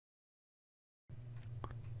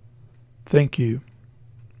Thank you.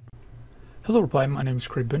 Hello everybody, my name is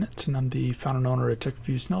Craig Bennett and I'm the founder and owner of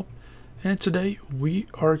TechViewsNelp, and today we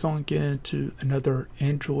are going to get into another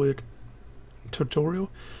Android tutorial.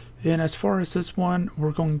 And as far as this one,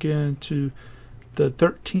 we're going to get into the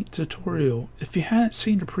 13th tutorial. If you haven't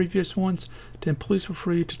seen the previous ones, then please feel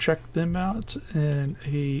free to check them out, and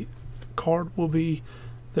a card will be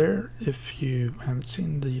there if you haven't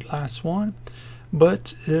seen the last one.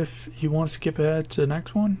 But if you want to skip ahead to the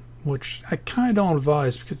next one, which I kind of don't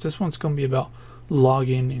advise because this one's going to be about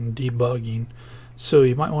logging and debugging, so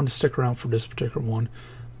you might want to stick around for this particular one.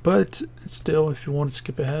 But still, if you want to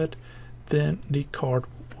skip ahead, then the card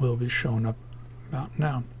will be showing up about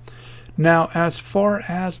now. Now, as far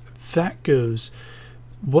as that goes,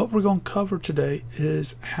 what we're going to cover today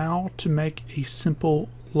is how to make a simple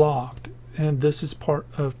log, and this is part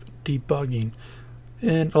of debugging.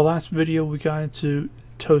 In the last video, we got into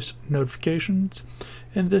toast notifications,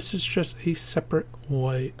 and this is just a separate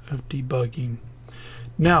way of debugging.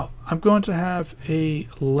 Now, I'm going to have a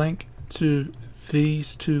link to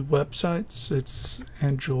these two websites. It's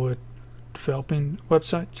Android developing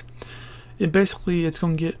websites, and basically it's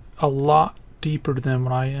going to get a lot deeper than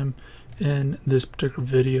what I am in this particular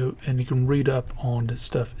video, and you can read up on this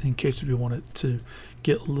stuff in case if you wanted to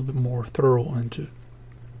get a little bit more thorough into it.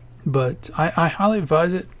 But I highly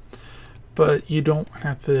advise it, but you don't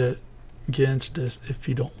have to get into this if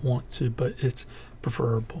you don't want to, but it's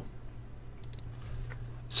preferable.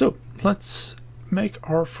 So let's make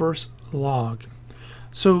our first log.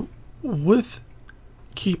 So with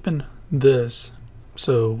keeping this,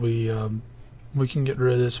 so we can get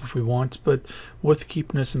rid of this if we want, but with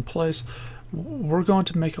keeping this in place, we're going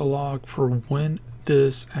to make a log for when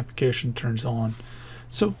this application turns on.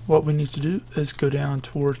 So what we need to do is go down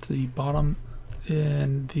towards the bottom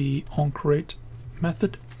in the onCreate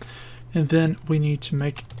method, and then we need to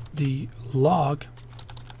make the log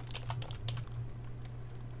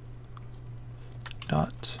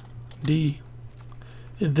 .d,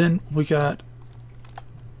 and then we got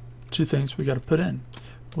two things we got to put in.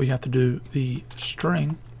 We have to do the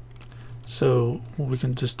string, so we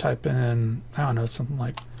can just type in, I don't know, something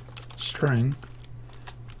like string,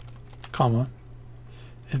 comma,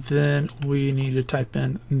 and then we need to type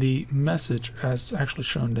in the message as actually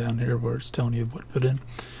shown down here where it's telling you what to put in.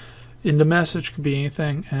 In the message could be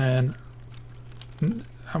anything, and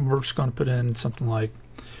we're just going to put in something like,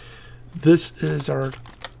 this is our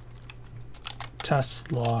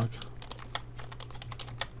test log,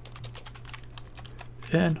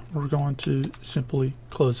 and we're going to simply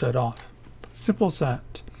close that off. Simple as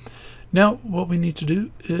that. Now what we need to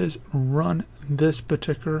do is run this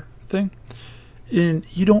particular thing, and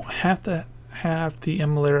you don't have to have the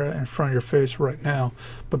emulator in front of your face right now,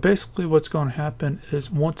 but basically what's going to happen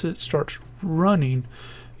is once it starts running,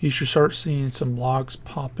 you should start seeing some logs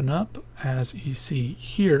popping up as you see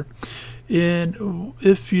here. And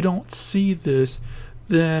if you don't see this,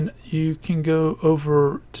 then you can go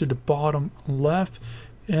over to the bottom left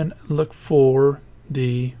and look for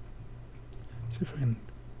the, see if I can,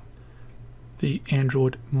 the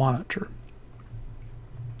Android monitor.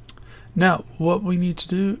 Now what we need to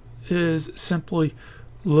do is simply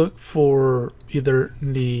look for either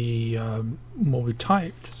the what we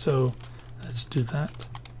typed. So let's do that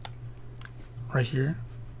right here.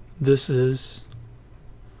 This is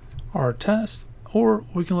our test, or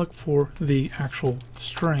we can look for the actual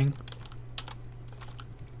string,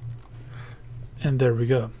 and there we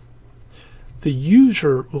go. The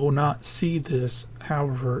user will not see this,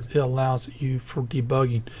 however it allows you for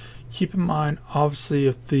debugging. Keep in mind, obviously,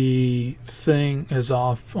 if the thing is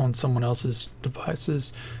off on someone else's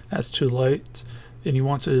devices, that's too late, and you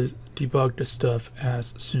want to debug this stuff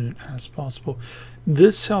as soon as possible.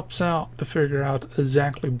 This helps out to figure out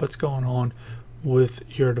exactly what's going on with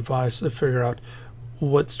your device, to figure out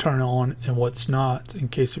what's turned on and what's not, in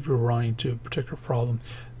case if you're running into a particular problem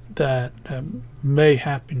that may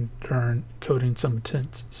happen during coding some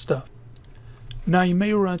intense stuff. Now you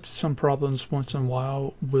may run into some problems once in a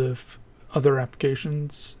while with other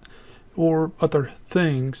applications or other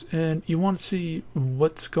things, and you want to see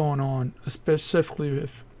what's going on, specifically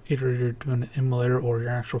if either you're doing an emulator or your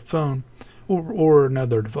actual phone or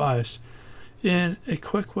another device. And a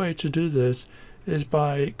quick way to do this is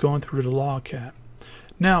by going through the log cat.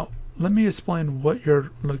 Now let me explain what you're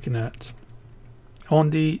looking at. On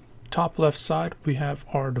the top left side we have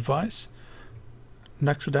our device.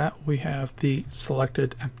 Next to that we have the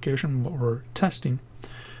selected application, what we're testing.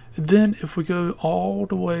 And then if we go all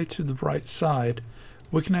the way to the right side,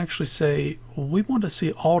 we can actually say we want to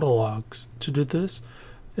see all the logs. To do this,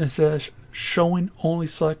 it says showing only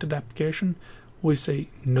selected application. we say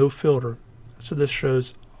no filter. So this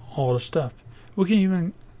shows all the stuff. We can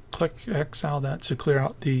even click X out of that to clear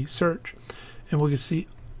out the search, and we can see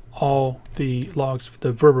all the logs for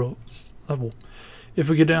the verbal level. If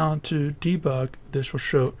we get down to debug, this will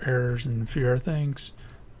show errors and a few other things.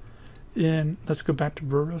 And let's go back to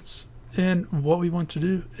verbose. And what we want to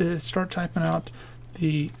do is start typing out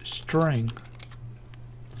the string.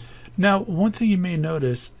 Now, one thing you may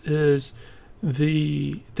notice is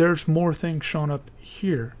there's more things showing up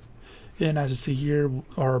here. And as you see here,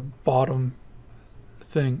 our bottom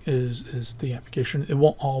thing is the application. It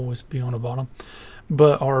won't always be on the bottom,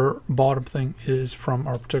 but our bottom thing is from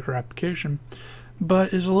our particular application.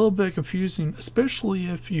 But it's a little bit confusing, especially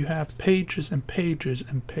if you have pages and pages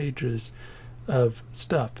and pages of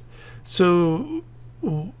stuff. So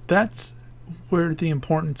that's where the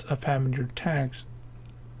importance of having your tags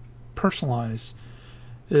personalized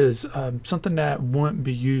is, something that wouldn't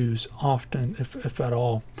be used often, if at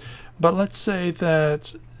all. But let's say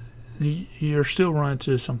that you're still running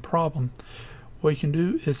into some problem. What you can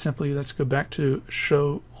do is simply, let's go back to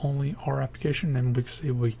show only our application, and we can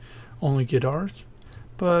see we only get ours.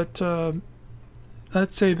 But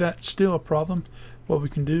let's say that's still a problem. What we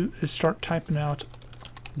can do is start typing out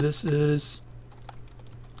this is,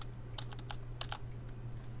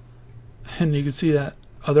 and you can see that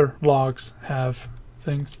other logs have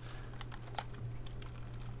things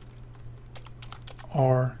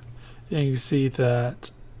are, and you can see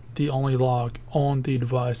that the only log on the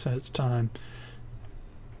device at its time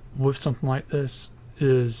with something like this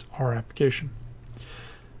is our application.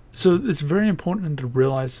 So it's very important to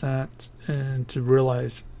realize that and to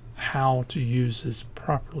realize how to use this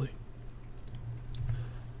properly.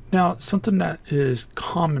 Now, something that is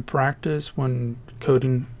common practice when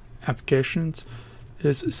coding applications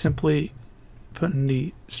is simply putting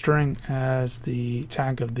the string as the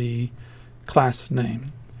tag of the class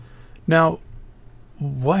name. Now,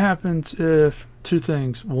 what happens if two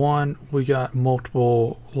things? One, we got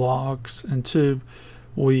multiple logs, and two,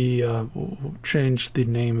 we change the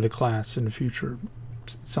name of the class in the future.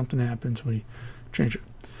 Something happens when we change it.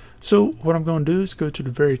 So what I'm going to do is go to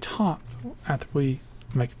the very top after we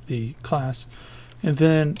make the class, and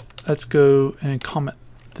then let's go and comment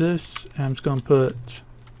this, and I'm just going to put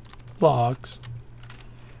logs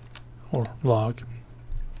or log.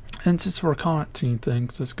 And since we're commenting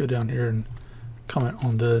things, let's go down here and comment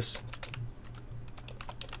on this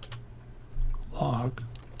log.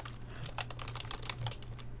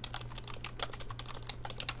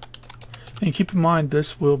 And keep in mind,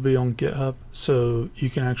 this will be on GitHub, so you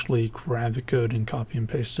can actually grab the code and copy and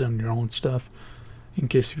paste it on your own stuff in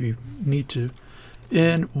case you need to.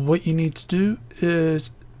 And what you need to do is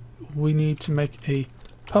we need to make a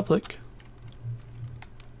public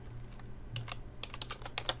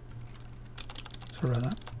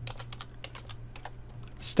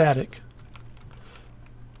static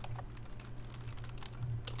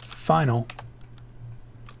final,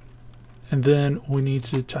 and then we need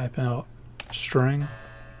to type out string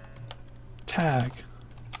tag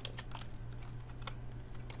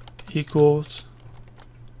equals,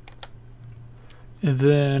 and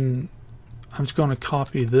then I'm just going to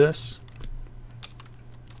copy this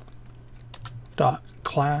dot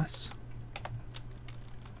class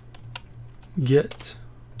get.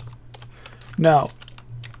 Now,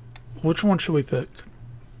 which one should we pick?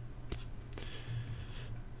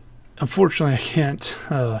 Unfortunately, I can't.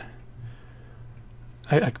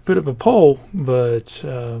 I could put up a poll, but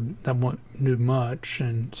that won't do much,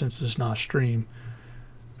 and since it's not a stream,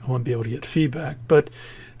 I won't be able to get feedback. But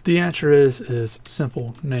the answer is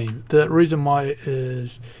simple name. The reason why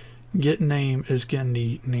is get name is getting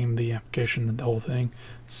the name of the application and the whole thing.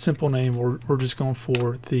 Simple name, we're just going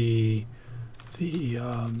for the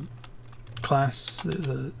class,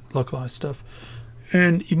 the localized stuff.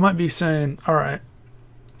 And you might be saying, all right,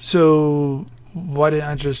 so why didn't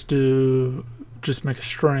I just make a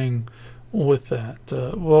string with that?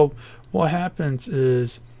 Well, what happens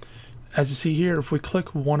is, as you see here, if we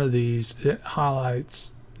click one of these, it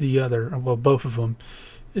highlights the other, well, both of them,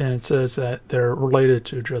 and it says that they're related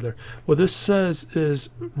to each other. What this says is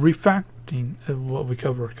refactoring, what we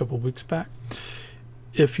covered a couple of weeks back.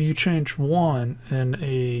 If you change one in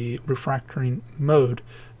a refactoring mode,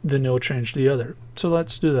 then it'll change the other. So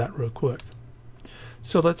let's do that real quick.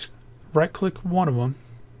 So let's right click one of them,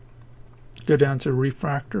 go down to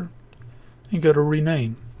refactor, and go to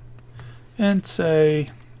rename, and say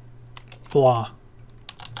blah.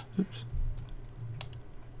 Oops.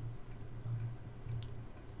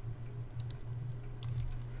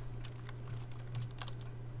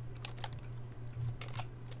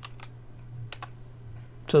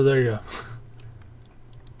 So there you go.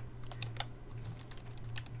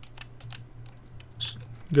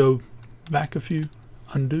 go back a few,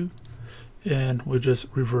 undo, and we just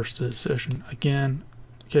reverse the decision. Again,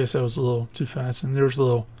 in case that was a little too fast and there's a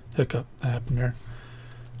little hiccup that happened there,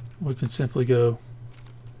 we can simply go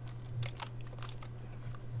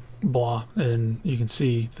blah, and you can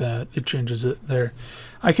see that it changes it there.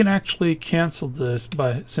 I can actually cancel this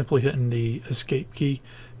by simply hitting the escape key,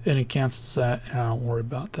 and it cancels that, and I don't worry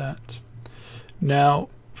about that. Now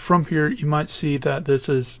from here you might see that this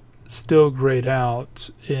is still grayed out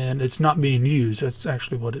and it's not being used. That's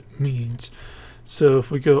actually what it means. So if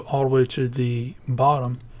we go all the way to the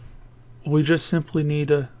bottom, we just simply need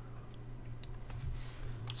to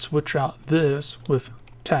switch out this with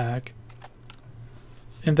tag,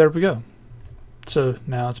 and there we go. So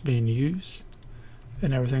now it's being used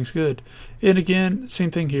and everything's good. And again, same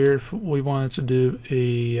thing here. If we wanted to do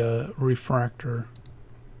a refactor,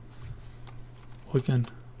 we can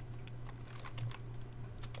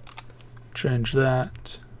change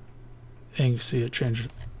that, and you see it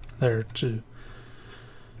changed there too.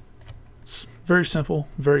 It's very simple,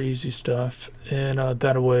 very easy stuff, and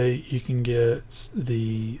that way you can get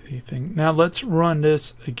the thing. Now let's run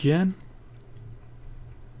this again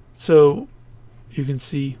so you can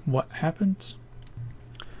see what happens.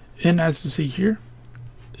 And as you see here,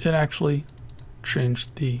 it actually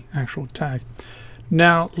changed the actual tag.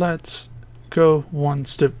 Now let's go one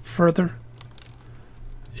step further,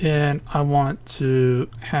 and I want to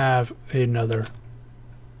have another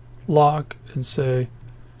log and say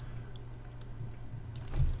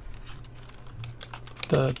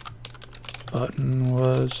the button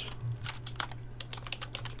was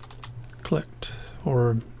clicked,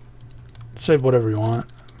 or say whatever you want,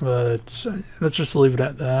 but let's just leave it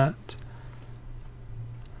at that.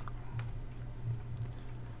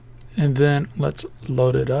 And then let's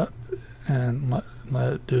load it up and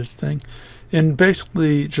let it do its thing. And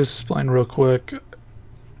basically, just explain real quick,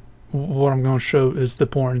 what I'm going to show is the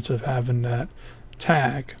importance of having that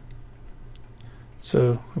tag.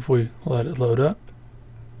 So if we let it load up,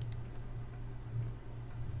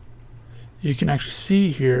 you can actually see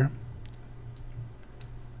here,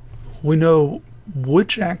 we know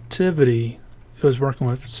which activity it was working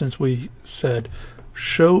with, since we said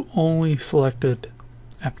show only selected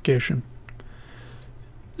application.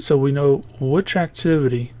 So we know which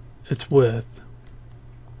activity it's with,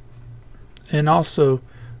 and also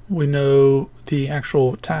we know the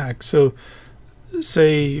actual tag. So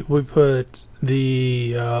say we put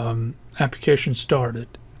the application started,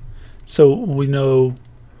 so we know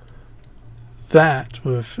that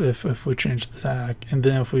if we change the tag, and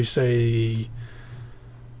then if we say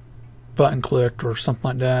button clicked or something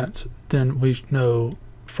like that, then we know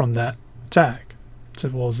from that tag.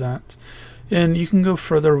 Simple as that. And you can go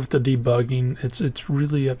further with the debugging. It's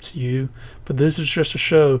really up to you, but this is just to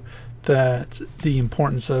show that the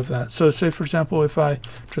importance of that. So say for example, if I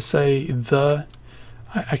just say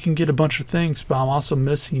I can get a bunch of things, but I'm also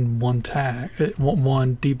missing one tag,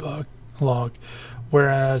 one debug log.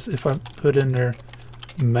 Whereas if I put in there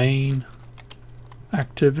main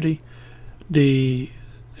activity,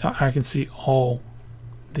 I can see all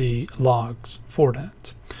the logs for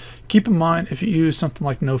that. Keep in mind, if you use something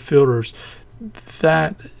like no filters,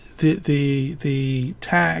 that the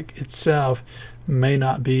tag itself may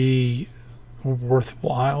not be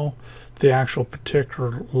worthwhile. The actual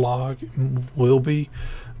particular log will be,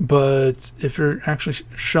 but if you're actually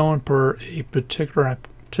showing per a particular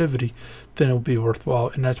activity, then it'll be worthwhile,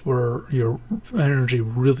 and that's where your energy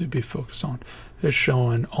really be focused on, is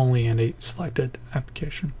showing only in a selected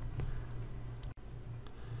application.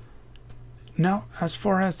 Now, as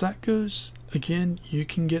far as that goes, again, you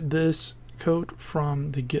can get this code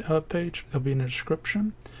from the GitHub page. It'll be in the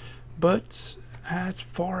description. But as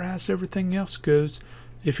far as everything else goes,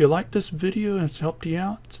 if you like this video and it's helped you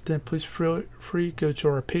out, then please feel free to go to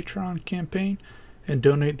our Patreon campaign and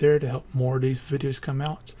donate there to help more of these videos come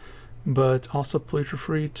out. But also please feel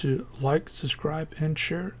free to like, subscribe, and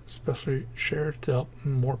share, especially share to help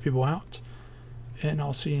more people out. And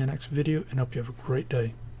I'll see you in the next video, and hope you have a great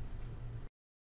day.